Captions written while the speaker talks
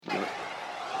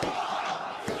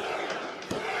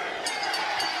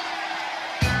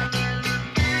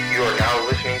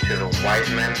listening to the Wise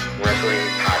Men Wrestling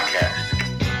Podcast.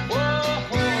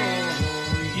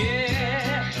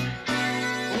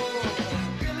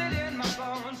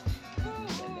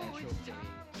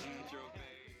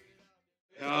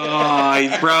 Oh,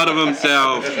 he's proud of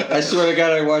himself. I swear to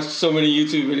God, I watched so many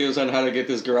YouTube videos on how to get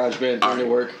this GarageBand thing to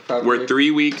work properly. We're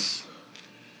 3 weeks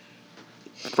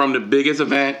from the biggest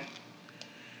event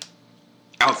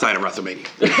outside of WrestleMania.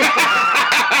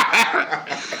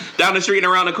 Down the street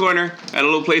and around the corner at a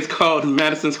little place called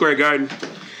Madison Square Garden,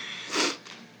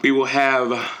 we will have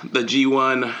the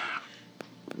G1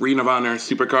 Ring of Honor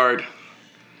Supercard.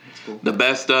 Cool. The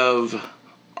best of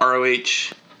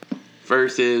ROH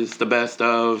versus the best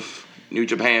of New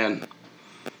Japan.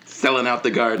 Selling out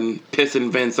the Garden,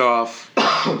 pissing Vince off.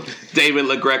 David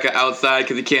LaGreca outside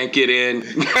because he can't get in.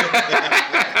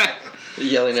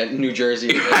 Yelling at New Jersey.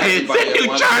 It's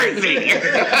New Jersey!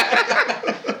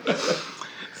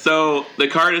 So the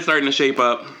card is starting to shape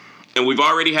up. And we've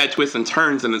already had twists and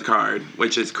turns in this card,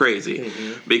 which is crazy.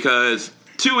 Mm-hmm. Because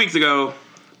 2 weeks ago,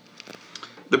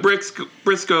 the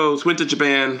Briscoes went to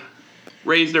Japan,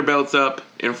 raised their belts up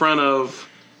in front of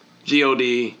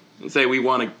G.O.D. and say, we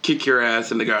want to kick your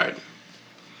ass in the Garden.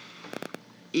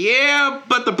 Yeah,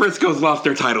 but the Briscoes lost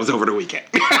their titles over the weekend.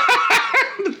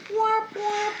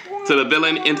 To the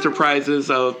Villain Enterprises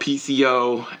of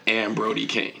PCO and Brody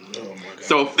King. Oh my God.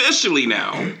 So officially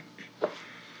now,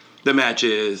 the match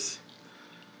is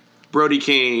Brody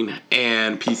King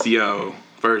and PCO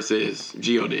versus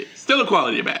G.O.D. Still a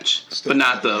quality match, but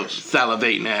not the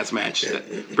salivating ass match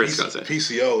that Briscoe said.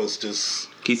 PCO is just...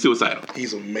 He's suicidal.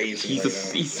 He's amazing.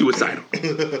 He's suicidal.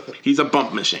 He's a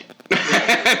bump machine.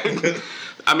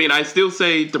 I mean, I still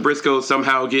say the Briscoes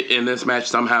somehow get in this match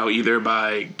somehow, either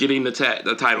by getting the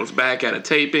titles back at a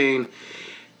taping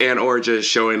and or just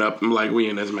showing up like, we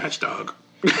in this match, dog.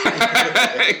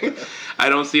 I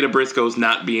don't see the Briscoes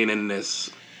not being in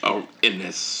this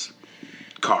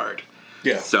card.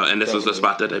 Yeah. So, and this was the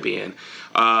spot that they'd be in.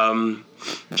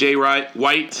 Jay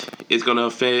White is going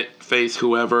to face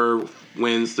whoever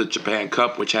wins the Japan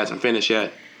Cup, which hasn't finished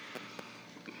yet.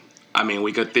 I mean,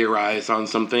 we could theorize on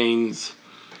some things.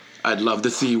 I'd love to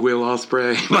see Will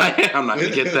Ospreay, but I'm not going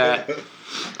to get that.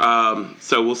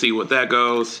 So we'll see what that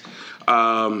goes.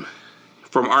 From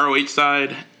ROH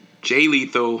side, Jay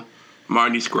Lethal,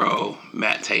 Marty Scurll,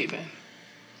 Matt Taven.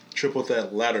 Triple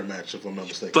that ladder match, if I'm not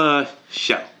mistaken. For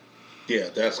sure. Yeah,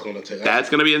 that's going to take... That's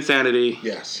going to be insanity.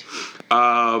 Yes.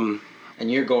 And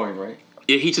you're going, right?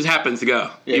 Yeah, he just happens to go.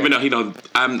 Yeah. Even though he don't...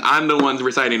 I'm the one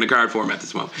reciting the card for him at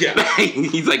this moment. Yeah.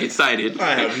 He's like excited.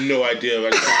 I have no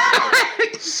idea.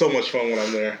 So much fun when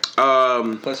I'm there.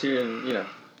 Plus you're in,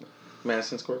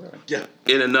 Madison Square Garden. Yeah.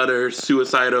 In another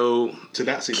suicidal... To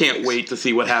not see can't wait to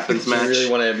see what happens match. Do you really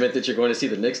want to admit that you're going to see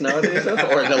the Knicks nowadays,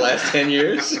 or in the last 10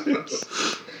 years?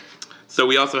 So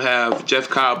we also have Jeff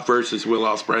Cobb versus Will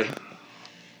Ospreay.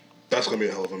 That's going to be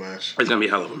a hell of a match. It's going to be a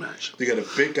hell of a match. You got a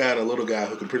big guy and a little guy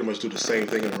who can pretty much do the same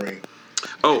thing in the ring.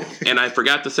 Oh, and I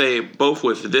forgot to say, both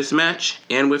with this match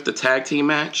and with the tag team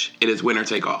match, it is winner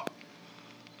take all.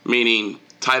 Meaning,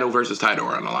 title versus title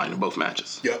are on the line in both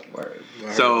matches. Yep.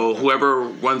 So whoever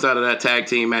runs out of that tag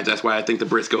team match, that's why I think the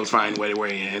Briscoes find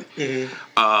way in,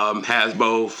 has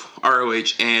both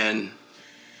ROH and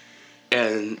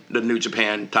the New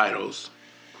Japan titles.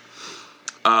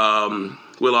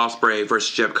 Will Ospreay versus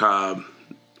Jeff Cobb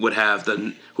would have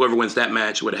whoever wins that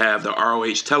match would have the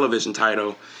ROH television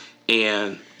title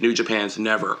and New Japan's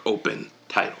never open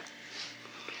title,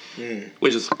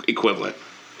 which is equivalent.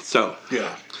 So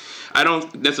yeah, I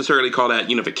don't necessarily call that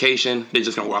unification. They're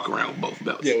just gonna walk around with both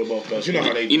belts. Yeah, with both belts. You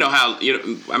know how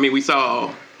they. We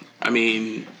saw.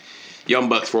 Young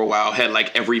Bucks for a while had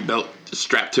like every belt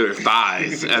strapped to their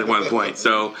thighs at one point.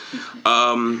 So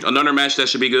another match that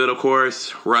should be good, of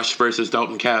course, Rush versus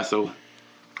Dalton Castle.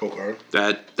 Okay.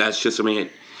 That's just of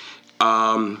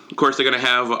course they're gonna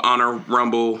have Honor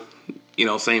Rumble,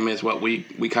 same as what we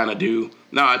kind of do.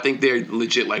 No, I think they're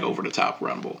legit like over the top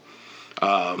Rumble.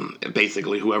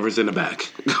 Basically, whoever's in the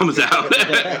back comes out.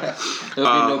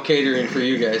 There'll be no catering for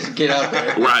you guys. Get out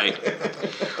there. Right.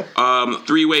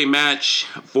 3-way match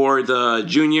for the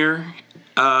junior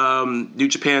New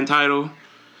Japan title.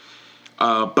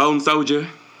 Bone Soldier,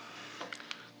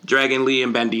 Dragon Lee,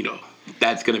 and Bandito.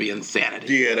 That's going to be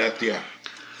insanity. Yeah, that's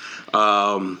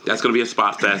going to be a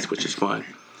spot fest, which is fun.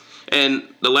 And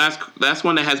the last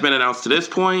one that has been announced to this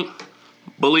point,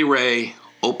 Bully Ray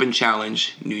Open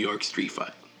Challenge New York Street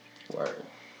Fight. Word.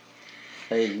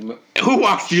 Hey, who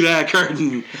walks through that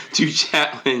curtain to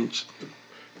challenge?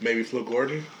 Maybe Flip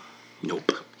Gordon?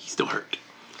 Nope. He's still hurt.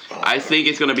 I think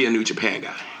it's going to be a New Japan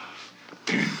guy.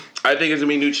 I think it's gonna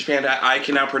be New Japan. I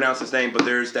cannot pronounce his name, but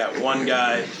there's that one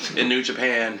guy in New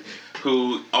Japan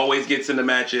who always gets into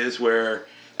matches where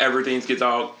everything gets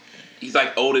all. He's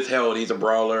like old as hell and he's a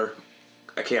brawler.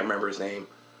 I can't remember his name.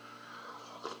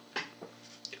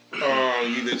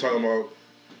 You did talking about?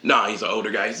 Nah, he's an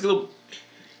older guy. He's a little.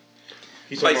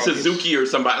 He's Like Suzuki or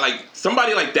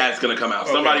somebody like that's gonna come out.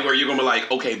 Okay. Somebody where you're gonna be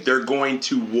like, okay, they're going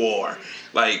to war.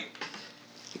 Like,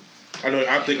 I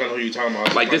think I know who you're talking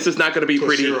about. Like this is not gonna be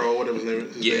pretty. Toshiro, whatever his name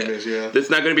is. Yeah. This is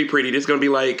not gonna be pretty. This is gonna be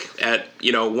like at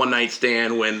One Night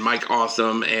Stand when Mike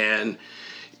Awesome and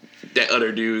that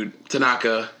other dude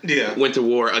Tanaka went to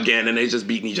war again and they just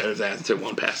beating each other's ass until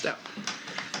one passed out.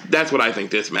 That's what I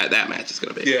think that match is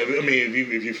gonna be. Yeah, I mean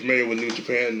if you're familiar with New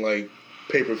Japan like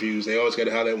pay-per-views, they always got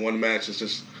to have that one match. It's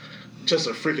just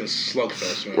a freaking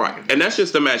slugfest, man. Right, and that's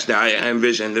just the match that I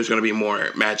envision. There's going to be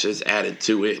more matches added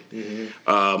to it,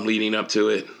 leading up to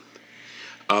it.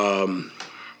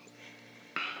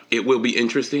 It will be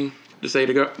interesting to say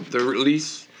the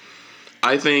release.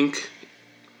 I think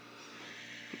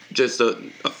just a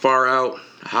far out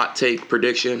hot take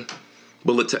prediction: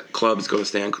 Bullet Club is going to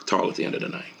stand tall at the end of the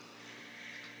night.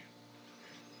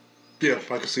 Yeah,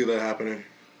 I can see that happening.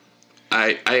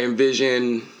 I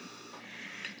envision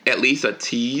at least a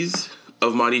tease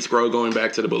of Marty Scurll going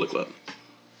back to the Bullet Club.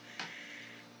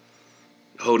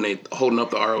 Holding up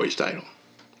the ROH title.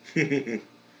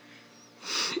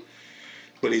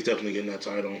 But he's definitely getting that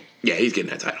title. Yeah, he's getting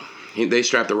that title. They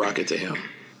strapped the rocket to him.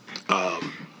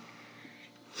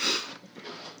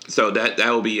 So that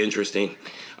will be interesting.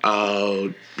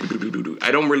 I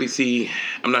don't really see...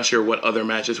 I'm not sure what other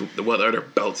matches, what other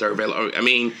belts are available. I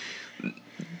mean...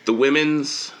 The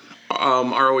women's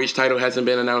ROH title hasn't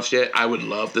been announced yet. I would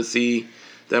love to see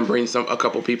them bring a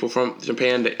couple people from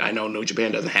Japan. I know New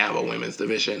Japan doesn't have a women's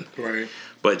division. Right.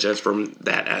 But just from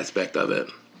that aspect of it.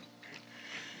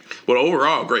 But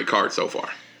overall, great card so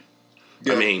far.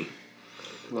 Yeah. I mean,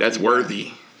 that's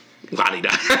worthy. Lucky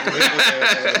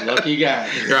guy.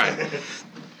 Right.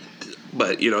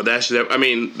 But,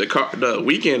 the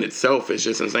weekend itself is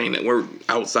just insane that we're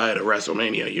outside of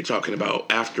WrestleMania. You're talking about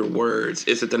afterwards.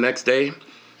 Is it the next day?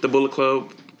 The Bullet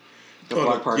Club? The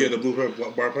bar party. Yeah, the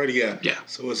Blue Bar Party, yeah. Yeah.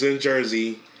 So it's in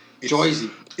Jersey. Jersey.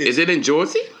 Is it in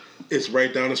Jersey? It's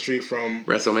right down the street from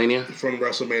WrestleMania? From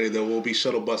WrestleMania. There will be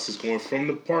shuttle buses going from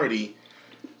the party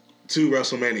to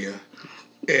WrestleMania.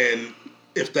 And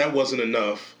if that wasn't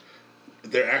enough,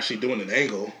 they're actually doing an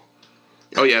angle.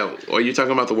 Oh, yeah. Are you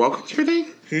talking about the wall culture thing?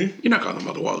 You're not talking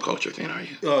about the wall culture thing, are you?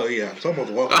 Oh, yeah. I'm talking about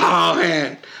the wall culture. Oh,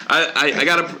 man. I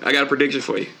got a prediction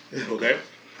for you. Okay.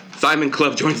 Simon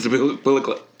Club joins the Bullet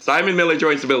Club. Simon Miller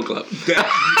joins the Bullet Club. You know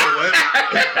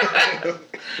what?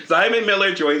 Simon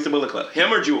Miller joins the Bullet Club.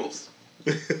 Him or Jules?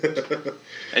 And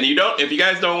if you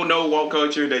guys don't know wall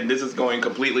culture, then this is going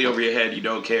completely over your head. You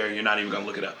don't care. You're not even going to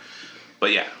look it up.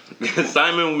 But yeah,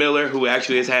 Simon Miller, who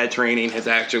actually has had training, has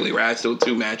actually wrestled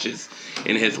 2 matches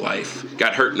in his life.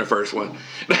 Got hurt in the first one.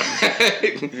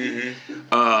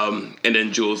 And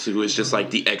then Jules, who is just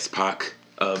like the X-Pac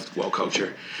of World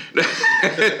Culture.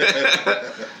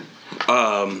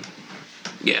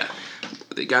 Yeah,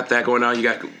 they got that going on.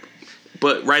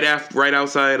 But right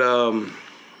outside the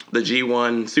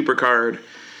G1 Supercard,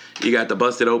 you got the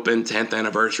Busted Open 10th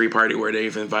anniversary party where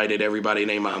they've invited everybody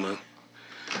named Mama.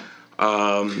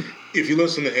 If you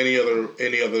listen to any other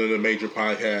of the major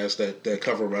podcasts that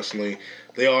cover wrestling,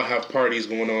 they all have parties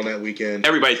going on that weekend.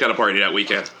 Everybody's got a party that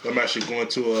weekend. I'm actually going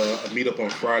to a meetup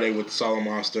on Friday with Solid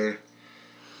Monster.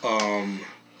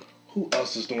 Who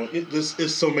else is doing it?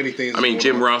 There's so many things. I mean,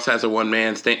 Jim Ross has a one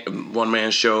man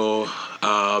show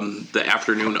the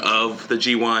afternoon of the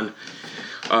G1.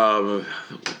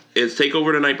 Is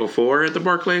TakeOver the night before at the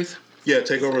Barclays? Yeah,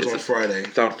 TakeOver is on Friday.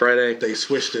 It's on Friday. They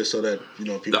switched it so that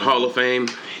people. The Hall of Fame.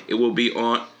 It will be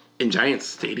in Giants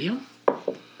Stadium.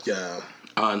 Yeah.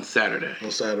 On Saturday.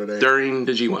 During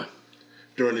the G1.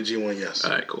 During the G1, yes.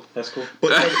 All right, cool. That's cool.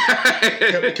 But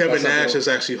Kevin Nash is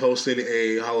actually hosting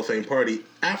a Hall of Fame party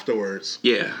afterwards.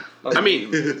 Yeah. Oh, I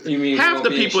mean, you mean half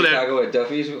the people in Chicago at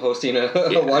Duffy's hosting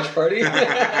a watch party?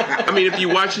 I mean, if you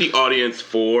watch the audience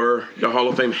for the Hall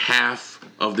of Fame, half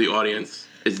of the audience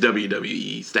is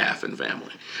WWE staff and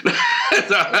family. It's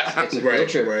a right,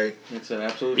 trip. Right. It's an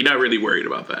absolute. You're not really worried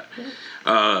about that.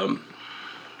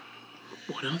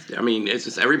 What else? I mean, it's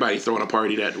just everybody's throwing a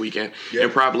party that weekend. Yep.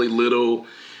 And probably little,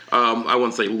 I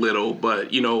wouldn't say little,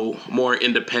 but, more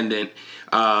independent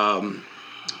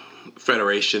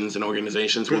federations and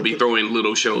organizations will be throwing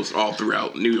little shows all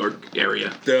throughout New York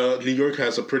area. New York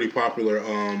has a pretty popular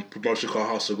promotion called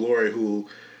House of Glory, who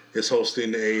is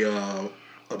hosting a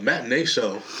matinee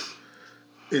show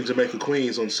in Jamaica,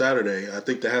 Queens on Saturday. I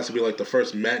think that has to be like the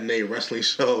first matinee wrestling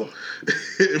show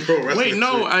in pro wrestling. Wait,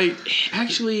 no, I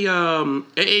actually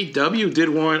AAW did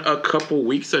one a couple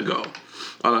weeks ago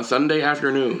on a Sunday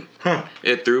afternoon. Huh.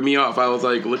 It threw me off. I was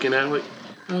like looking at it like,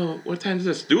 oh, what time is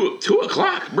this? 2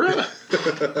 o'clock, bruh.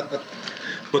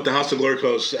 But the House of Glory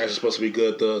Coach is actually supposed to be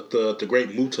good. The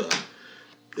Great Muta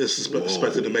is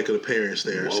expected to make an appearance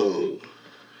there. Whoa.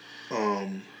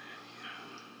 So,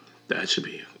 that should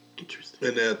be interesting.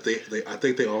 and that I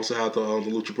think they also have the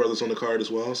Lucha Brothers on the card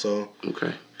as well. So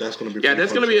Okay. that's going to be Yeah,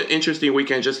 that's going to be an interesting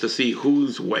weekend just to see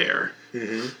who's where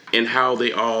and how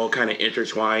they all kind of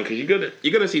intertwine, because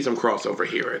you're gonna see some crossover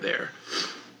here or there.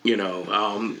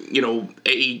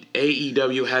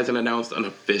 AEW hasn't announced an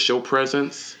official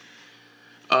presence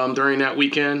during that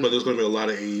weekend. But there's going to be a lot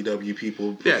of AEW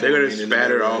people. Yeah, they're going to performing in the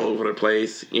spatter area. all over the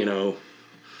place.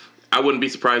 I wouldn't be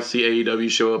surprised to see AEW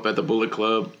show up at the Bullet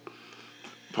Club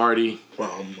party.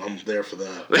 Well, I'm there for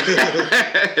that.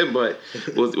 But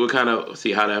we'll kind of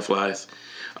see how that flies.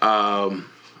 Man,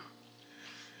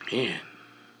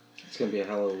 It's gonna be a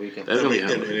hell of a weekend. That's I gonna mean,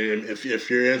 be and if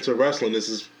you're into wrestling, this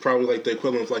is probably like the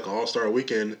equivalent of like an All-Star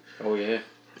Weekend. Oh yeah.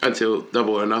 until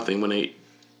Double or Nothing when they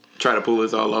try to pull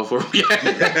this all off.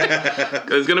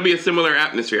 It's going to be a similar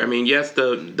atmosphere. I mean, yes,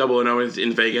 the Double or Nothing is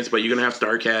in Vegas, but you're going to have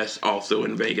StarCast also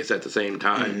in Vegas at the same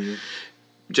time. Mm-hmm.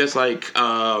 Just like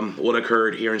what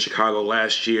occurred here in Chicago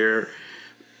last year.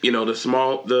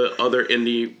 The other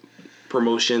indie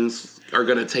promotions are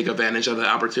going to take advantage of the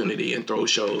opportunity and throw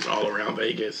shows all around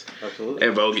Vegas. Absolutely.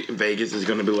 And Vegas is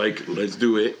going to be like, let's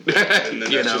do it. And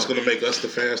then that's just going to make us, the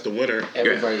fans, the winner.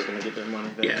 Everybody's gonna get their money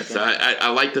back. Yeah, so I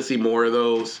like to see more of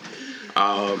those.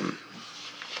 And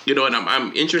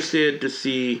I'm interested to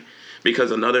see,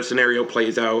 because another scenario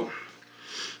plays out.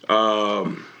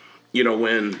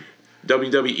 When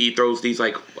WWE throws these,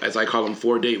 like, as I call them,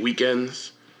 4-day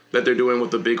weekends that they're doing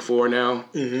with the Big Four now.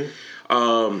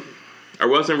 I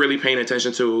wasn't really paying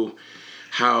attention to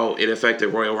how it affected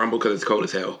Royal Rumble because it's cold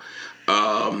as hell.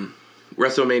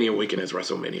 WrestleMania weekend is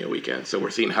WrestleMania weekend, so we're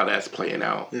seeing how that's playing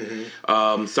out.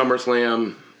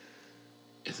 SummerSlam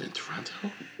is in Toronto.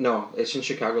 No, it's in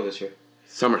Chicago this year.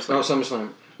 SummerSlam. No,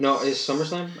 SummerSlam. No, is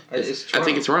SummerSlam? It's I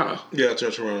think it's Toronto. Yeah, it's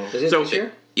in Toronto. Is it So this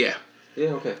year? yeah.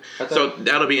 Yeah, okay. So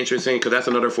that'll be interesting because that's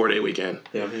another 4-day weekend.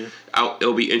 Yeah.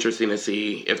 It'll be interesting to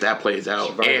see if that plays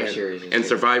out. Survivor Series is and here.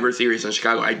 Survivor Series in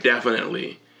Chicago, I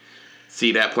definitely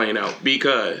see that playing out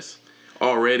because I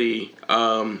already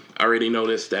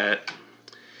noticed that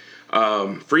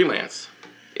Freelance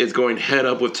is going head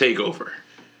up with TakeOver,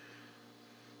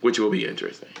 which will be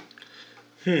interesting.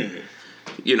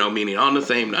 Meaning on the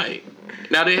same night.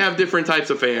 Now they have different types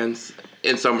of fans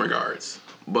in some regards,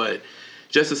 but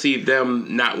just to see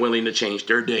them not willing to change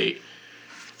their date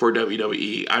for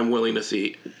WWE, I'm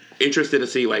interested to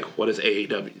see, like, what does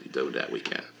AEW do that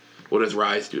weekend? What does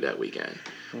Rise do that weekend?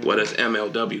 What does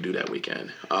MLW do that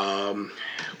weekend?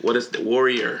 What does the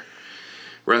Warrior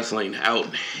Wrestling out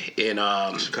in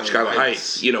Chicago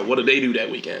Heights? What do they do that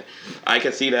weekend? I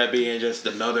can see that being just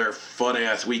another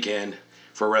fun-ass weekend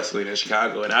for wrestling in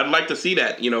Chicago. And I'd like to see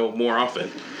that, more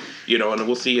often. And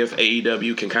we'll see if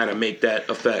AEW can kind of make that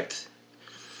effect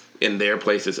in their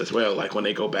places as well, like when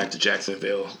they go back to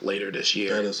Jacksonville later this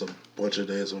year. That is a bunch of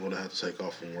days I'm going to have to take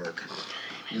off from work.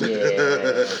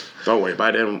 Yeah. Don't worry, by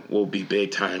then we'll be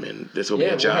big time, and this will be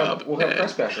a job. We'll have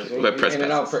press passes. We'll have press in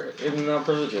and out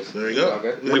privileges. There you go.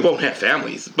 Okay. We won't have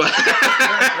families, but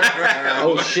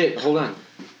Oh shit! Hold on.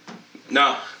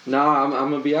 no. No, I'm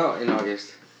gonna be out in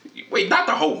August. Wait, not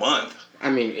the whole month.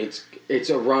 I mean, it's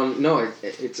around. No,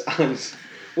 it's on.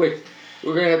 Wait,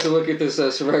 we're gonna have to look at this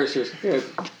Survivor Series. Yeah,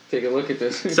 take a look at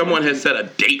this. Someone has set a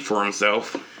date for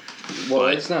himself. Well,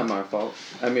 What? it's not my fault.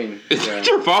 I mean, It's yeah. not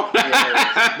your fault. No,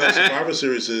 Survivor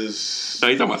Series is... No,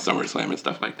 he's talking about SummerSlam and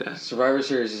stuff like that. Survivor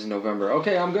Series is in November.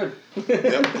 Okay, I'm good.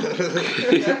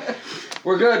 Yep.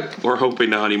 We're good. We're hoping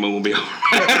the honeymoon will be over.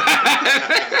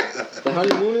 The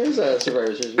honeymoon is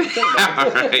Survivor Series. What you talking All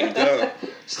about? right. Yeah.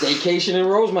 Staycation in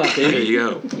Rosemont, There baby. you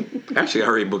go. Actually, I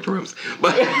already booked rooms.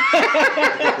 But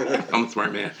I'm a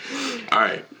smart man. All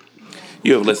right.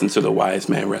 You have listened to the Wise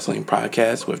Man Wrestling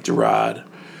Podcast with Gerard,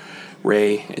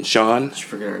 Ray, and Sean. Did you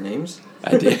forget our names?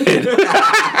 I did.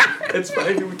 It's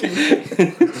fine. We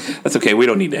can... That's okay. We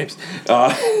don't need names.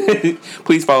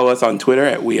 Please follow us on Twitter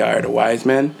at We Are The Wise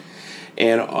Men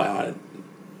and on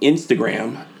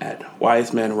Instagram at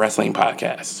Wise Men Wrestling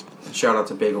Podcast. Shout out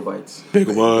to Bagel Bites. Big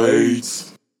Bites.